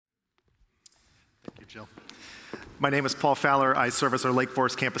Jill. My name is Paul Fowler. I serve as our Lake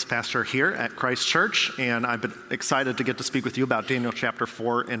Forest campus pastor here at Christ Church, and I've been excited to get to speak with you about Daniel chapter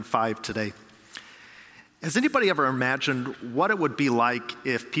 4 and 5 today. Has anybody ever imagined what it would be like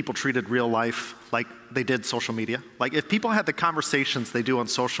if people treated real life like they did social media? Like if people had the conversations they do on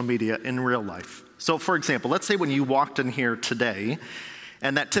social media in real life. So for example, let's say when you walked in here today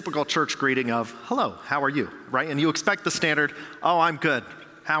and that typical church greeting of, hello, how are you, right? And you expect the standard, oh, I'm good,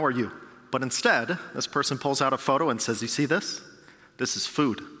 how are you? But instead, this person pulls out a photo and says, you see this? This is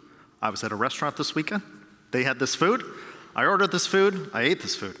food. I was at a restaurant this weekend. They had this food. I ordered this food. I ate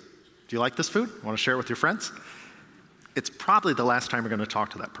this food. Do you like this food? Want to share it with your friends? It's probably the last time you're going to talk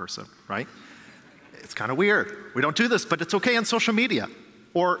to that person, right? It's kind of weird. We don't do this, but it's okay on social media.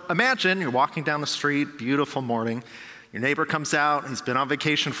 Or imagine you're walking down the street, beautiful morning. Your neighbor comes out. He's been on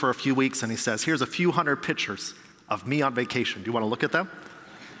vacation for a few weeks, and he says, here's a few hundred pictures of me on vacation. Do you want to look at them?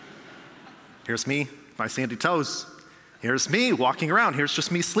 Here's me, my sandy toes. Here's me walking around. Here's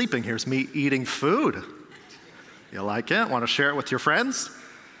just me sleeping. Here's me eating food. You like it? Want to share it with your friends?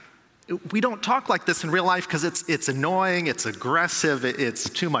 We don't talk like this in real life because it's annoying, it's aggressive, it's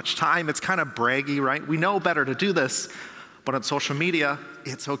too much time, it's kind of braggy, right? We know better to do this, but on social media,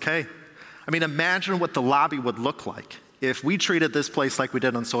 it's okay. I mean, imagine what the lobby would look like if we treated this place like we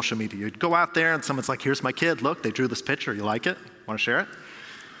did on social media. You'd go out there and someone's like, here's my kid, look, they drew this picture, you like it? Want to share it?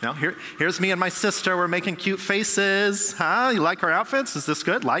 No, here's me and my sister. We're making cute faces. Huh? You like our outfits? Is this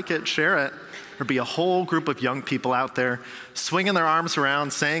good? Like it, share it. There'd be a whole group of young people out there swinging their arms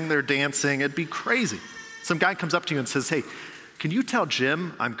around, saying they're dancing. It'd be crazy. Some guy comes up to you and says, hey, can you tell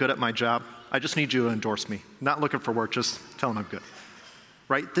Jim I'm good at my job? I just need you to endorse me. Not looking for work, just tell him I'm good.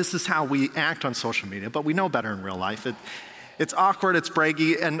 Right? This is how we act on social media, but we know better in real life. It's awkward, it's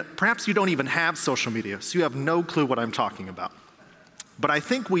braggy, and perhaps you don't even have social media, so you have no clue what I'm talking about. But I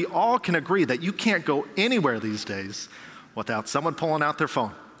think we all can agree that you can't go anywhere these days without someone pulling out their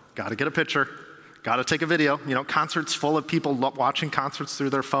phone. Got to get a picture, got to take a video. You know, concerts full of people watching concerts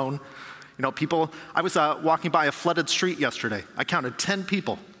through their phone. You know, I was walking by a flooded street yesterday. I counted 10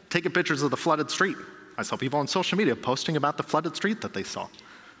 people taking pictures of the flooded street. I saw people on social media posting about the flooded street that they saw.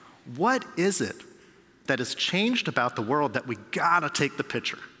 What is it that has changed about the world that we got to take the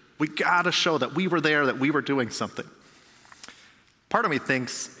picture? We got to show that we were there, that we were doing something. Part of me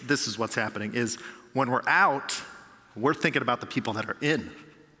thinks this is what's happening, is when we're out, we're thinking about the people that are in.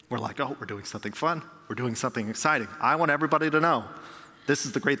 We're like, oh, we're doing something fun. We're doing something exciting. I want everybody to know this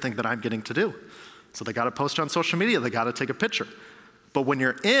is the great thing that I'm getting to do. So they got to post on social media. They got to take a picture. But when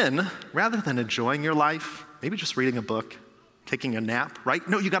you're in, rather than enjoying your life, maybe just reading a book, taking a nap, right?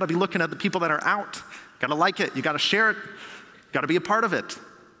 No, you got to be looking at the people that are out. Got to like it. You got to share it. Got to be a part of it.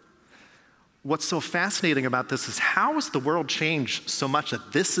 What's so fascinating about this is how has the world changed so much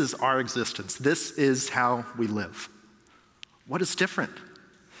that this is our existence? This is how we live. What is different?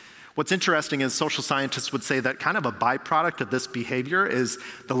 What's interesting is social scientists would say that kind of a byproduct of this behavior is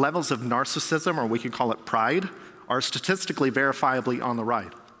the levels of narcissism, or we could call it pride, are statistically verifiably on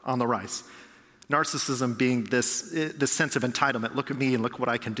the rise. Narcissism being this sense of entitlement. Look at me and look what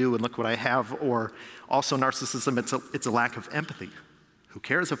I can do and look what I have. Or also narcissism, it's a lack of empathy. Who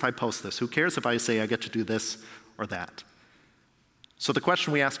cares if I post this? Who cares if I say I get to do this or that? So the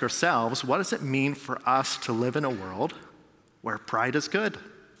question we ask ourselves, what does it mean for us to live in a world where pride is good,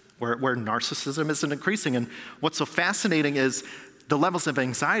 where narcissism isn't increasing? And what's so fascinating is the levels of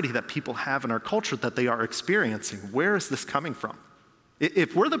anxiety that people have in our culture that they are experiencing. Where is this coming from?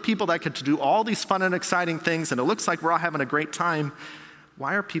 If we're the people that get to do all these fun and exciting things and it looks like we're all having a great time,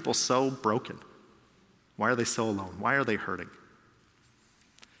 why are people so broken? Why are they so alone? Why are they hurting?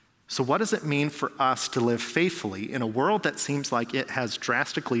 So what does it mean for us to live faithfully in a world that seems like it has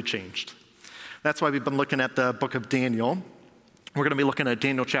drastically changed? That's why we've been looking at the book of Daniel. We're going to be looking at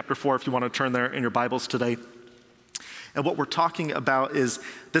Daniel chapter 4 if you want to turn there in your Bibles today. And what we're talking about is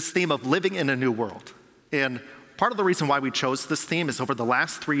this theme of living in a new world. And part of the reason why we chose this theme is over the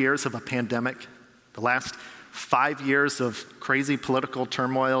last 3 years of a pandemic, the last 5 years of crazy political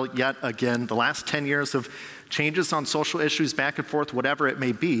turmoil, yet again, the last 10 years of changes on social issues back and forth, whatever it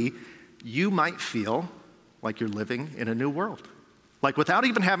may be, you might feel like you're living in a new world. Like without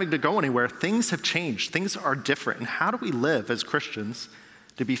even having to go anywhere, things have changed. Things are different. And how do we live as Christians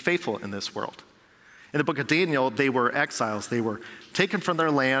to be faithful in this world? In the book of Daniel, they were exiles. They were taken from their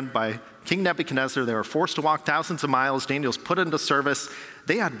land by King Nebuchadnezzar. They were forced to walk thousands of miles. Daniel's put into service.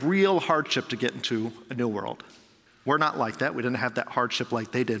 They had real hardship to get into a new world. We're not like that. We didn't have that hardship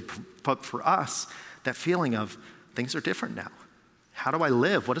like they did. But for us, that feeling of things are different now. How do I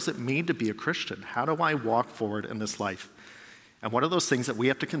live? What does it mean to be a Christian? How do I walk forward in this life? And one of those things that we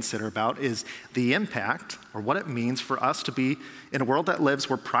have to consider about is the impact, or what it means for us to be in a world that lives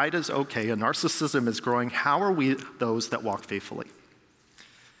where pride is okay and narcissism is growing. How are we those that walk faithfully?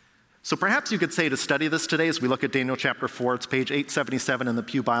 So perhaps you could say to study this today as we look at Daniel chapter 4, it's page 877 in the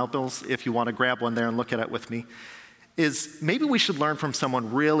Pew Bibles, if you want to grab one there and look at it with me, is maybe we should learn from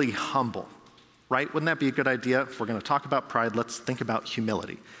someone really humble, right? Wouldn't that be a good idea? If we're going to talk about pride, let's think about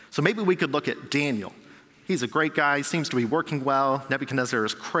humility. So maybe we could look at Daniel. He's a great guy, he seems to be working well. Nebuchadnezzar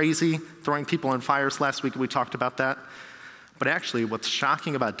is crazy, throwing people in fires. Last week we talked about that. But actually, what's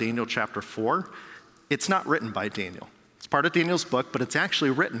shocking about Daniel chapter 4, it's not written by Daniel. It's part of Daniel's book, but it's actually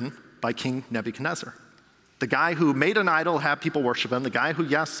written by King Nebuchadnezzar. The guy who made an idol, had people worship him, the guy who,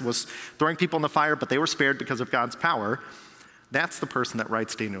 yes, was throwing people in the fire, but they were spared because of God's power, that's the person that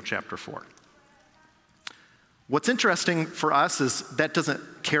writes Daniel chapter 4. What's interesting for us is that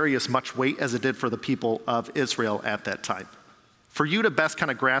doesn't carry as much weight as it did for the people of Israel at that time. For you to best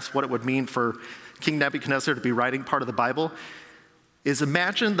kind of grasp what it would mean for King Nebuchadnezzar to be writing part of the Bible is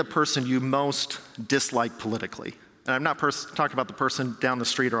imagine the person you most dislike politically. And I'm not talking about the person down the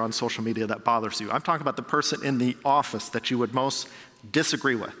street or on social media that bothers you. I'm talking about the person in the office that you would most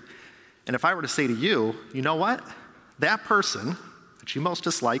disagree with. And if I were to say to you, you know what? That person that you most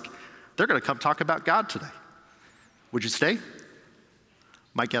dislike, they're going to come talk about God today. Would you stay?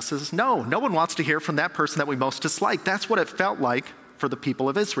 My guess is no. No one wants to hear from that person that we most dislike. That's what it felt like for the people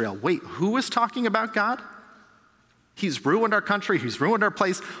of Israel. Wait, who is talking about God? He's ruined our country. He's ruined our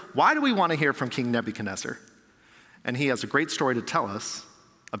place. Why do we want to hear from King Nebuchadnezzar? And he has a great story to tell us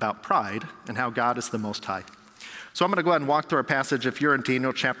about pride and how God is the Most High. So I'm going to go ahead and walk through our passage if you're in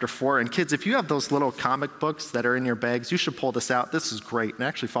Daniel chapter 4. And kids, if you have those little comic books that are in your bags, you should pull this out. This is great and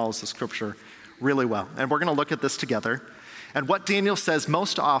actually follows the scripture really well. And we're going to look at this together. And what Daniel says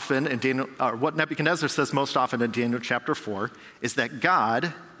most often what Nebuchadnezzar says most often in Daniel chapter 4 is that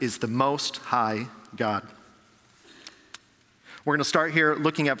God is the Most High God. We're going to start here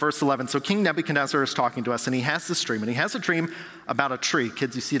looking at verse 11. So King Nebuchadnezzar is talking to us, and he has this dream. And he has a dream about a tree.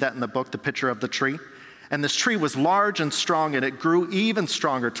 Kids, you see that in the book, the picture of the tree? And this tree was large and strong, and it grew even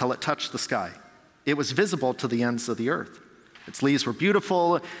stronger till it touched the sky. It was visible to the ends of the earth. Its leaves were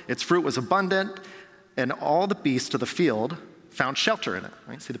beautiful, its fruit was abundant, and all the beasts of the field found shelter in it.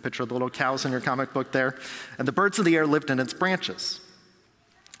 Right? See the picture of the little cows in your comic book there? And the birds of the air lived in its branches.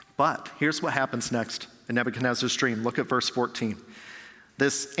 But here's what happens next in Nebuchadnezzar's dream. Look at verse 14.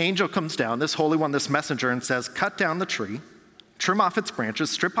 This angel comes down, this Holy One, this messenger, and says, cut down the tree, trim off its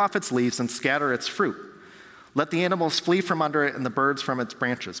branches, strip off its leaves, and scatter its fruit. Let the animals flee from under it and the birds from its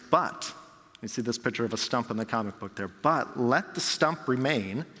branches. But you see this picture of a stump in the comic book there. But let the stump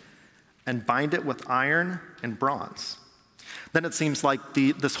remain and bind it with iron and bronze. Then it seems like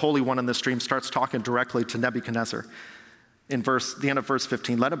this Holy One in this dream starts talking directly to Nebuchadnezzar. In the end of verse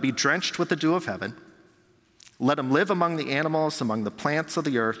 15, let him be drenched with the dew of heaven. Let him live among the animals, among the plants of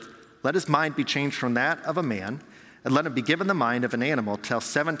the earth. Let his mind be changed from that of a man, and let him be given the mind of an animal till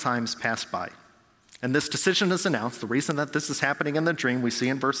 7 times pass by. And this decision is announced. The reason that this is happening in the dream we see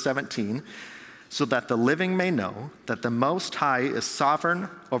in verse 17, so that the living may know that the Most High is sovereign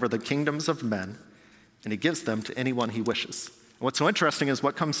over the kingdoms of men, and he gives them to anyone he wishes. And what's so interesting is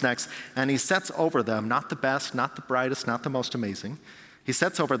what comes next, and he sets over them, not the best, not the brightest, not the most amazing. He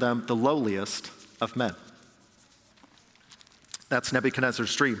sets over them the lowliest of men. That's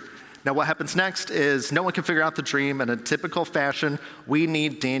Nebuchadnezzar's dream. Now what happens next is no one can figure out the dream, and in typical fashion, we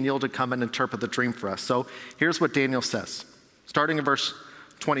need Daniel to come and interpret the dream for us. So here's what Daniel says, starting in verse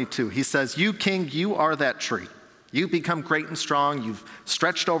 22. He says, you king, you are that tree. You become great and strong. You've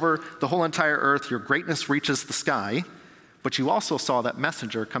stretched over the whole entire earth. Your greatness reaches the sky, but you also saw that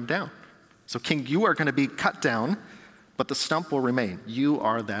messenger come down. So king, you are going to be cut down, but the stump will remain. You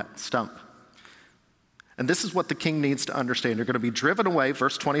are that stump. And this is what the king needs to understand. You're going to be driven away,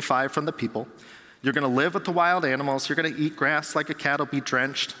 verse 25, from the people. You're going to live with the wild animals. You're going to eat grass like a cattle, be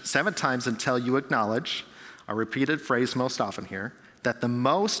drenched 7 times until you acknowledge, a repeated phrase most often here, that the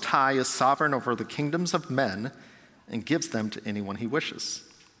Most High is sovereign over the kingdoms of men and gives them to anyone he wishes.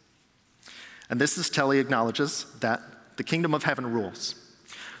 And this is till he acknowledges that the kingdom of heaven rules.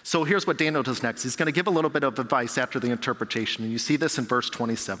 So here's what Daniel does next. He's going to give a little bit of advice after the interpretation, and you see this in verse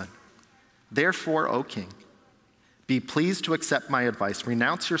 27. Therefore, O king, be pleased to accept my advice.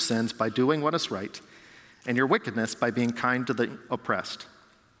 Renounce your sins by doing what is right, and your wickedness by being kind to the oppressed.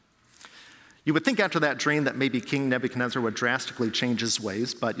 You would think after that dream that maybe King Nebuchadnezzar would drastically change his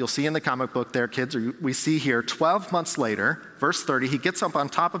ways, but you'll see in the comic book there, kids, or we see here, 12 months later, verse 30, he gets up on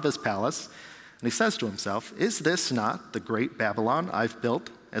top of his palace, and he says to himself, is this not the great Babylon I've built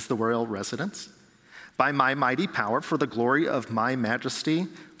as the royal residence? By my mighty power, for the glory of my majesty.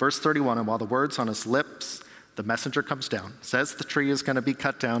 Verse 31, and while the word's on his lips, the messenger comes down, says the tree is going to be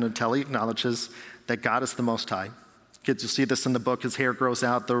cut down until he acknowledges that God is the Most High. Kids, you see this in the book. His hair grows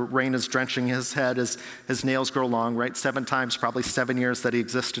out. The rain is drenching his head. His nails grow long, right? 7 times, probably 7 years that he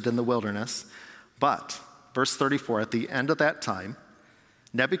existed in the wilderness. But, verse 34, at the end of that time,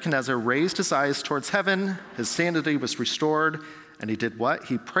 Nebuchadnezzar raised his eyes towards heaven. His sanity was restored. And he did what?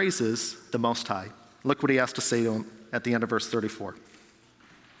 He praises the Most High. Look what he has to say to him at the end of verse 34.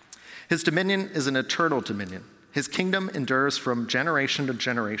 His dominion is an eternal dominion. His kingdom endures from generation to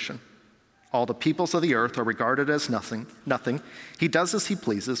generation. All the peoples of the earth are regarded as nothing. He does as he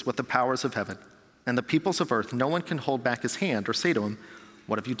pleases with the powers of heaven. And the peoples of earth, no one can hold back his hand or say to him,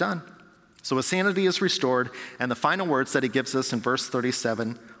 what have you done? So his sanity is restored. And the final words that he gives us in verse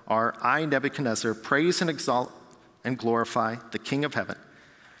 37 are, I, Nebuchadnezzar, praise and exalt and glorify the King of heaven,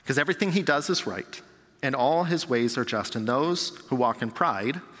 because everything he does is right, and all his ways are just. And those who walk in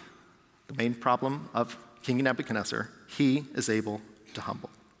pride, the main problem of King Nebuchadnezzar, he is able to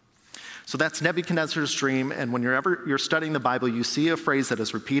humble. So that's Nebuchadnezzar's dream, and when you're studying the Bible, you see a phrase that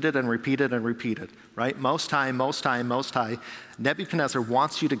is repeated and repeated and repeated, right? Most High, Most High, Most High. Nebuchadnezzar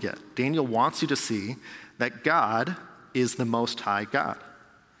wants you to get, Daniel wants you to see that God is the Most High God.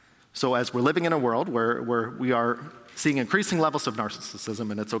 So as we're living in a world where we are seeing increasing levels of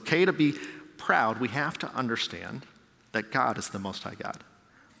narcissism, and it's okay to be proud, we have to understand that God is the Most High God.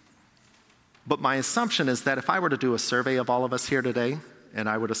 But my assumption is that if I were to do a survey of all of us here today, and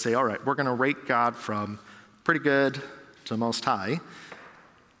I were to say, all right, we're going to rate God from pretty good to Most High,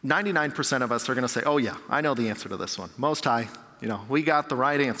 99% of us are going to say, oh yeah, I know the answer to this one. Most High, we got the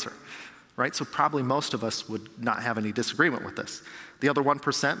right answer, right? So probably most of us would not have any disagreement with this. The other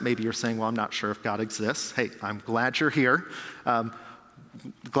 1%, maybe you're saying, well, I'm not sure if God exists. Hey, I'm glad you're here.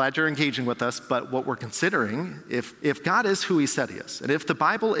 Glad you're engaging with us. But what we're considering, if God is who he said he is, and if the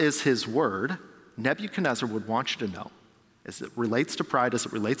Bible is his word, Nebuchadnezzar would want you to know, as it relates to pride, as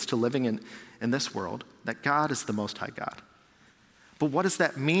it relates to living in this world, that God is the Most High God. But what does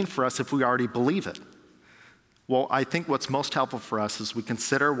that mean for us if we already believe it? Well, I think what's most helpful for us is we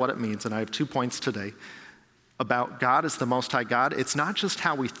consider what it means, and I have 2 points today, about God as the Most High God. It's not just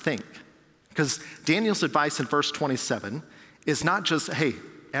how we think. Because Daniel's advice in verse 27 is not just, hey,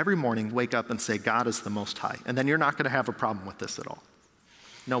 every morning wake up and say God is the Most High, and then you're not going to have a problem with this at all.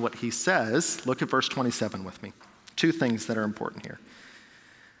 No, what he says, look at verse 27 with me. 2 things that are important here.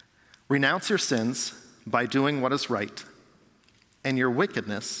 Renounce your sins by doing what is right, and your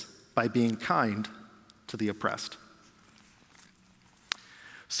wickedness by being kind to the oppressed.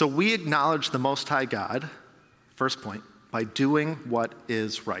 So we acknowledge the Most High God, first point, by doing what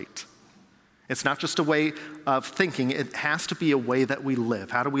is right. It's not just a way of thinking, it has to be a way that we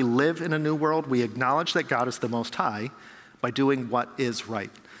live. How do we live in a new world? We acknowledge that God is the Most High by doing what is right.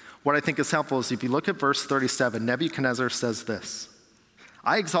 What I think is helpful is if you look at verse 37, Nebuchadnezzar says this,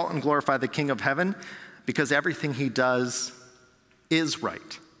 I exalt and glorify the King of heaven because everything he does is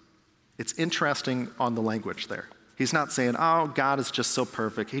right. It's interesting on the language there. He's not saying, oh, God is just so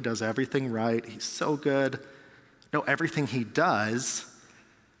perfect. He does everything right. He's so good. No, everything he does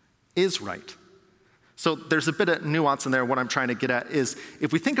is right. So there's a bit of nuance in there. What I'm trying to get at is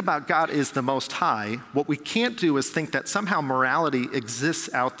if we think about God is the Most High, what we can't do is think that somehow morality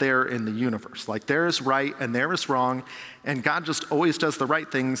exists out there in the universe. Like there is right and there is wrong, and God just always does the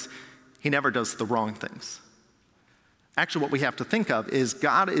right things. He never does the wrong things. Actually, what we have to think of is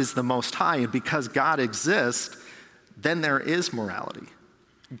God is the Most High, and because God exists, then there is morality.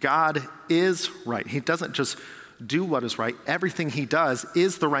 God is right. He doesn't just do what is right. Everything he does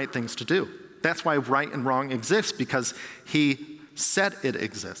is the right things to do. That's why right and wrong exists, because he said it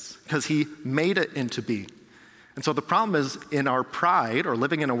exists, because he made it into being. And so the problem is in our pride, or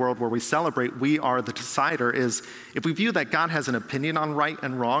living in a world where we celebrate we are the decider, is if we view that God has an opinion on right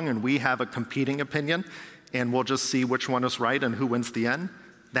and wrong and we have a competing opinion and we'll just see which one is right and who wins the end,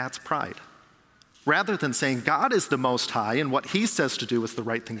 that's pride. Rather than saying God is the Most High and what he says to do is the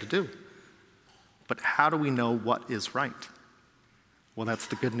right thing to do. But how do we know what is right? Well, that's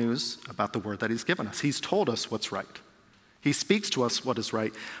the good news about the word that he's given us. He's told us what's right. He speaks to us what is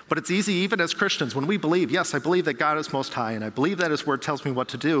right. But it's easy, even as Christians, when we believe, yes, I believe that God is Most High, and I believe that his word tells me what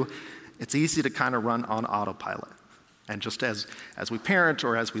to do, it's easy to kind of run on autopilot. And just as we parent,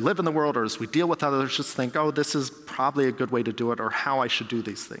 or as we live in the world, or as we deal with others, just think, oh, this is probably a good way to do it, or how I should do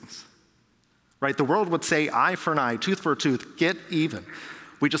these things. Right? The world would say eye for an eye, tooth for a tooth, get even.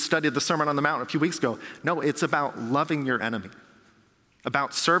 We just studied the Sermon on the Mount a few weeks ago. No, it's about loving your enemy,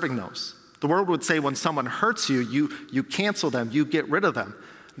 about serving those. The world would say when someone hurts you, you cancel them, you get rid of them.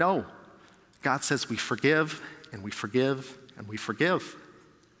 No, God says we forgive and we forgive and we forgive.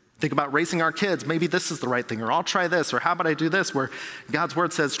 Think about raising our kids. Maybe this is the right thing, or I'll try this, or how about I do this, where God's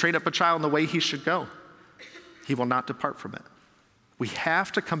word says, train up a child in the way he should go. He will not depart from it. We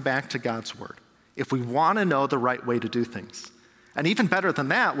have to come back to God's word if we want to know the right way to do things. And even better than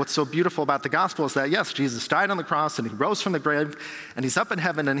that, what's so beautiful about the gospel is that, yes, Jesus died on the cross and he rose from the grave and he's up in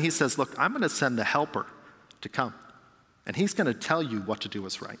heaven and he says, look, I'm going to send the helper to come. And he's going to tell you what to do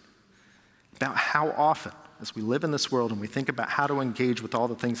is right. About how often, as we live in this world and we think about how to engage with all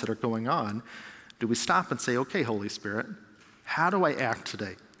the things that are going on, do we stop and say, okay, Holy Spirit, how do I act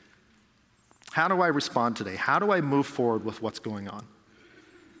today? How do I respond today? How do I move forward with what's going on?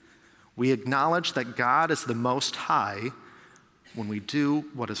 We acknowledge that God is the Most High when we do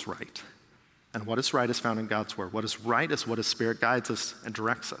what is right. And what is right is found in God's word. What is right is what His Spirit guides us and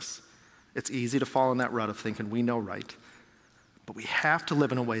directs us. It's easy to fall in that rut of thinking we know right. But we have to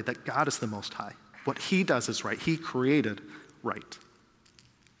live in a way that God is the Most High. What He does is right. He created right.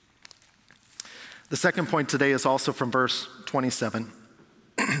 The second point today is also from verse 27.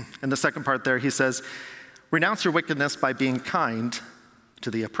 In the second part there, he says, renounce your wickedness by being kind to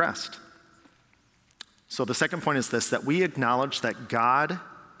the oppressed. So the second point is this, that we acknowledge that God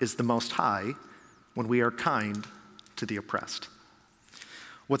is the Most High when we are kind to the oppressed.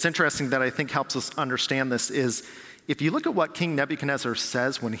 What's interesting that I think helps us understand this is if you look at what King Nebuchadnezzar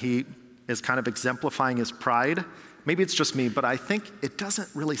says when he is kind of exemplifying his pride, maybe it's just me, but I think it doesn't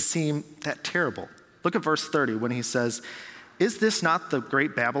really seem that terrible. Look at verse 30 when he says, is this not the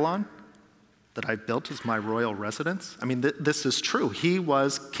great Babylon that I built as my royal residence? I mean, this is true. He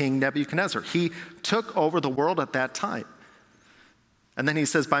was King Nebuchadnezzar. He took over the world at that time. And then he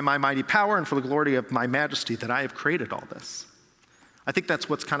says, by my mighty power and for the glory of my majesty that I have created all this. I think that's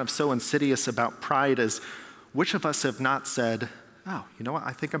what's kind of so insidious about pride is which of us have not said, oh, you know what,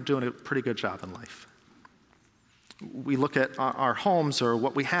 I think I'm doing a pretty good job in life. We look at our homes or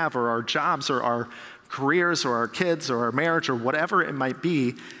what we have or our jobs or our careers or our kids or our marriage or whatever it might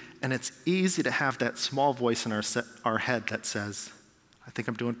be, and it's easy to have that small voice in our head that says, I think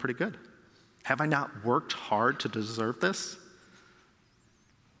I'm doing pretty good. Have I not worked hard to deserve this?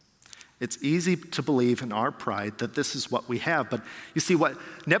 It's easy to believe in our pride that this is what we have. But you see, what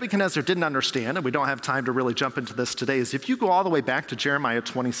Nebuchadnezzar didn't understand, and we don't have time to really jump into this today, is if you go all the way back to Jeremiah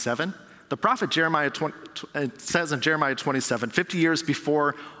 27, the prophet Jeremiah says in Jeremiah 27, 50 years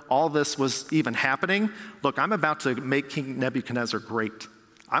before all this was even happening, look, I'm about to make King Nebuchadnezzar great.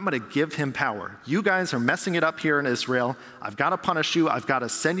 I'm going to give him power. You guys are messing it up here in Israel. I've got to punish you. I've got to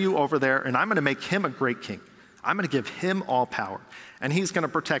send you over there, and I'm going to make him a great king. I'm going to give him all power, and he's going to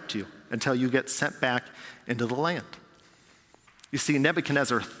protect you until you get sent back into the land. You see,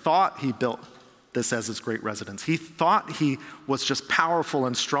 Nebuchadnezzar thought he built this as his great residence. He thought he was just powerful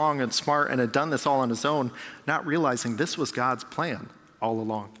and strong and smart and had done this all on his own, not realizing this was God's plan all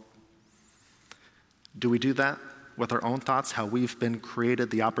along. Do we do that with our own thoughts, how we've been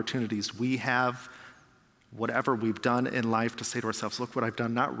created, the opportunities we have, whatever we've done in life to say to ourselves, look what I've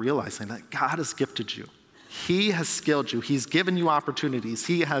done, not realizing that God has gifted you. He has skilled you. He's given you opportunities.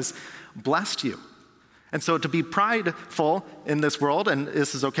 He has blessed you. And so to be prideful in this world, and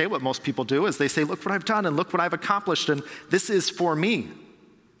this is okay, what most people do is they say, look what I've done and look what I've accomplished and this is for me.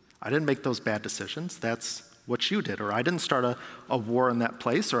 I didn't make those bad decisions. That's what you did. Or I didn't start a war in that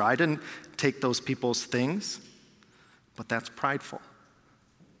place, or I didn't take those people's things. But that's prideful.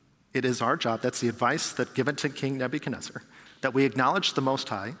 It is our job. That's the advice that's given to King Nebuchadnezzar, that we acknowledge the Most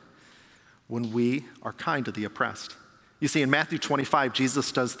High when we are kind to the oppressed. You see, in Matthew 25,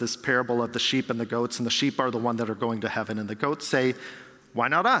 Jesus does this parable of the sheep and the goats, and the sheep are the one that are going to heaven, and the goats say, why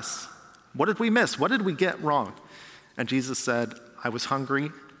not us? What did we miss? What did we get wrong? And Jesus said, I was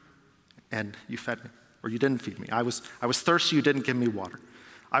hungry, and you fed me, or you didn't feed me. I was thirsty, you didn't give me water.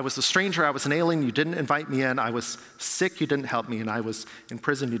 I was a stranger, I was an alien, you didn't invite me in. I was sick, you didn't help me, and I was in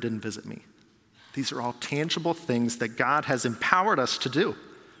prison, you didn't visit me. These are all tangible things that God has empowered us to do.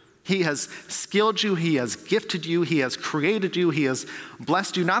 He has skilled you, He has gifted you, He has created you, He has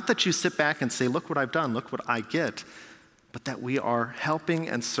blessed you. Not that you sit back and say, look what I've done, look what I get, but that we are helping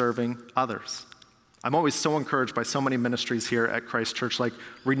and serving others. I'm always so encouraged by so many ministries here at Christ Church, like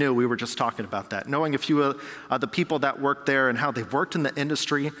Renew, we were just talking about that. Knowing a few of the people that work there and how they've worked in the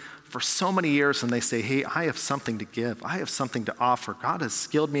industry for so many years, and they say, hey, I have something to give. I have something to offer. God has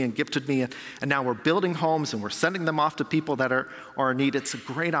skilled me and gifted me, and now we're building homes and we're sending them off to people that are in need. It's a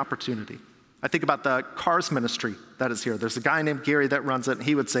great opportunity. I think about the cars ministry that is here. There's a guy named Gary that runs it, and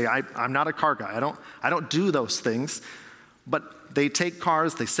he would say, I'm not a car guy. I don't do those things. But they take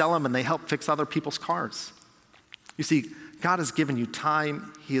cars, they sell them, and they help fix other people's cars. You see, God has given you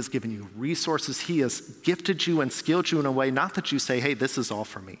time. He has given you resources. He has gifted you and skilled you in a way, not that you say, hey, this is all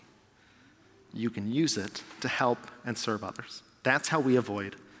for me. You can use it to help and serve others. That's how we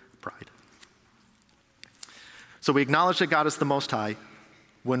avoid pride. So we acknowledge that God is the Most High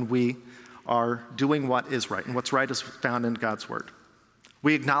when we are doing what is right, and what's right is found in God's word.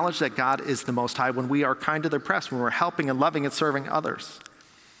 We acknowledge that God is the Most High when we are kind to the oppressed, when we're helping and loving and serving others.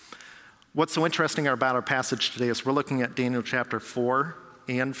 What's so interesting about our passage today is we're looking at Daniel chapter 4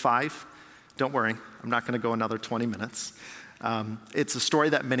 and 5. Don't worry, I'm not going to go another 20 minutes. It's a story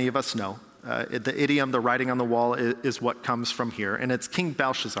that many of us know. The idiom, the writing on the wall, is what comes from here. And it's King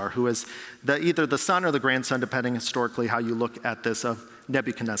Belshazzar, who is either the son or the grandson, depending historically how you look at this, of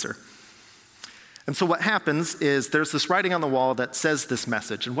Nebuchadnezzar. And so what happens is there's this writing on the wall that says this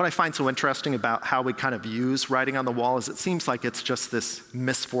message. And what I find so interesting about how we kind of use writing on the wall is it seems like it's just this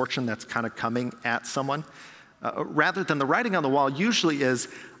misfortune that's kind of coming at someone. Rather than the writing on the wall usually is,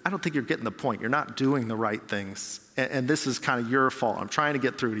 I don't think you're getting the point. You're not doing the right things. And this is kind of your fault. I'm trying to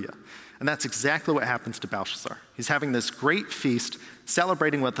get through to you. And that's exactly what happens to Belshazzar. He's having this great feast,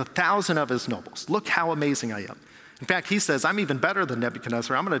 celebrating with 1,000 of his nobles. Look how amazing I am. In fact, he says, I'm even better than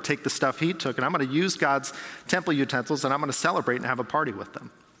Nebuchadnezzar. I'm going to take the stuff he took, and I'm going to use God's temple utensils, and I'm going to celebrate and have a party with them.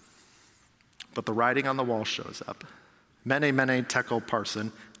 But the writing on the wall shows up. Mene, mene, tekel,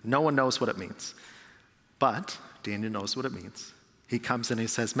 parsin. No one knows what it means. But Daniel knows what it means. He comes in and he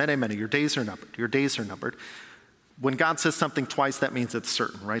says, mene, mene, your days are numbered. Your days are numbered. When God says something twice, that means it's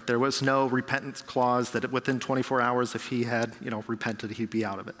certain, right? There was no repentance clause that within 24 hours, if he had, repented, he'd be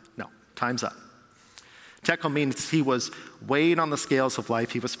out of it. No, time's up. Tekel means he was weighed on the scales of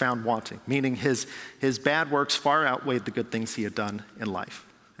life. He was found wanting, meaning his bad works far outweighed the good things he had done in life.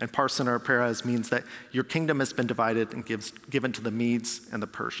 And parsin or peres means that your kingdom has been divided and given to the Medes and the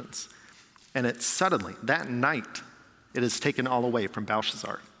Persians. And it suddenly, that night, it is taken all away from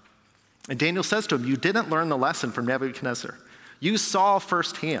Belshazzar. And Daniel says to him, you didn't learn the lesson from Nebuchadnezzar. You saw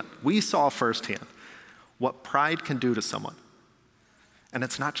firsthand, we saw firsthand what pride can do to someone. And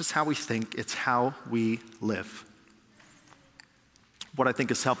it's not just how we think, it's how we live. What I think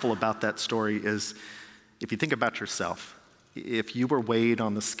is helpful about that story is if you think about yourself, if you were weighed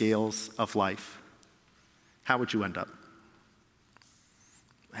on the scales of life, how would you end up?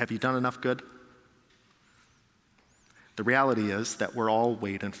 Have you done enough good? The reality is that we're all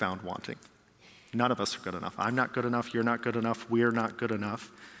weighed and found wanting. None of us are good enough. I'm not good enough. You're not good enough. We're not good enough.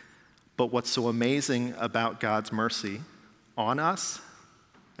 But what's so amazing about God's mercy on us,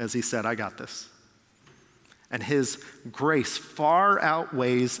 as he said, I got this. And his grace far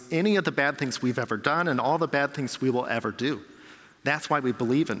outweighs any of the bad things we've ever done and all the bad things we will ever do. That's why we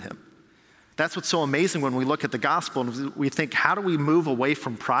believe in him. That's what's so amazing when we look at the gospel and we think, how do we move away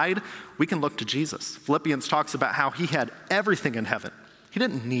from pride? We can look to Jesus. Philippians talks about how he had everything in heaven. He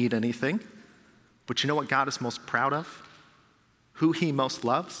didn't need anything. But you know what God is most proud of? Who he most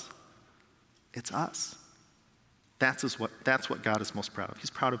loves? It's us. That's what God is most proud of.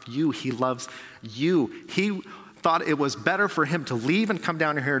 He's proud of you. He loves you. He thought it was better for him to leave and come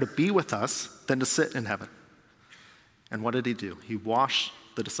down here to be with us than to sit in heaven. And what did he do? He washed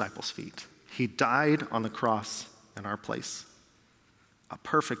the disciples' feet. He died on the cross in our place. A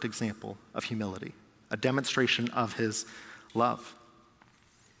perfect example of humility, a demonstration of his love.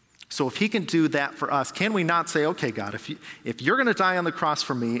 So if he can do that for us, can we not say, okay, God, if you're going to die on the cross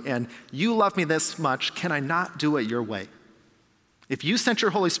for me and you love me this much, can I not do it your way? If you sent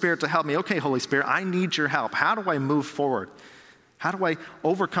your Holy Spirit to help me, okay, Holy Spirit, I need your help. How do I move forward? How do I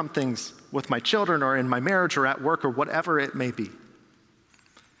overcome things with my children or in my marriage or at work or whatever it may be?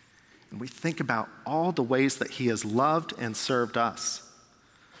 And we think about all the ways that he has loved and served us.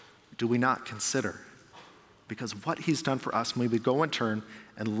 Do we not consider? Because of what he's done for us, may we go in turn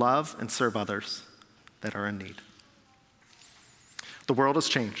and love and serve others that are in need. The world has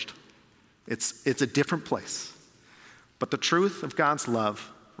changed. It's a different place. But the truth of God's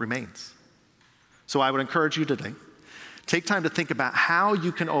love remains. So I would encourage you today, take time to think about how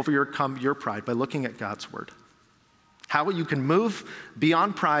you can overcome your pride by looking at God's word. How you can move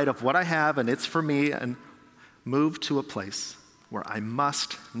beyond pride of what I have and it's for me and move to a place where I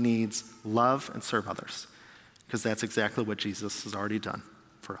must needs love and serve others. Because that's exactly what Jesus has already done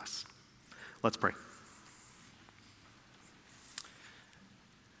for us. Let's pray.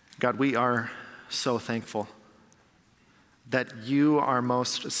 God, we are so thankful that you are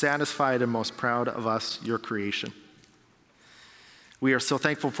most satisfied and most proud of us, your creation. We are so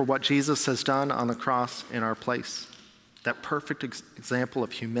thankful for what Jesus has done on the cross in our place, that perfect example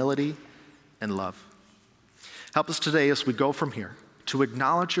of humility and love. Help us today as we go from here to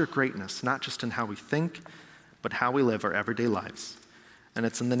acknowledge your greatness, not just in how we think, but how we live our everyday lives. And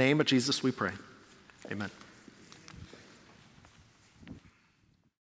it's in the name of Jesus we pray. Amen.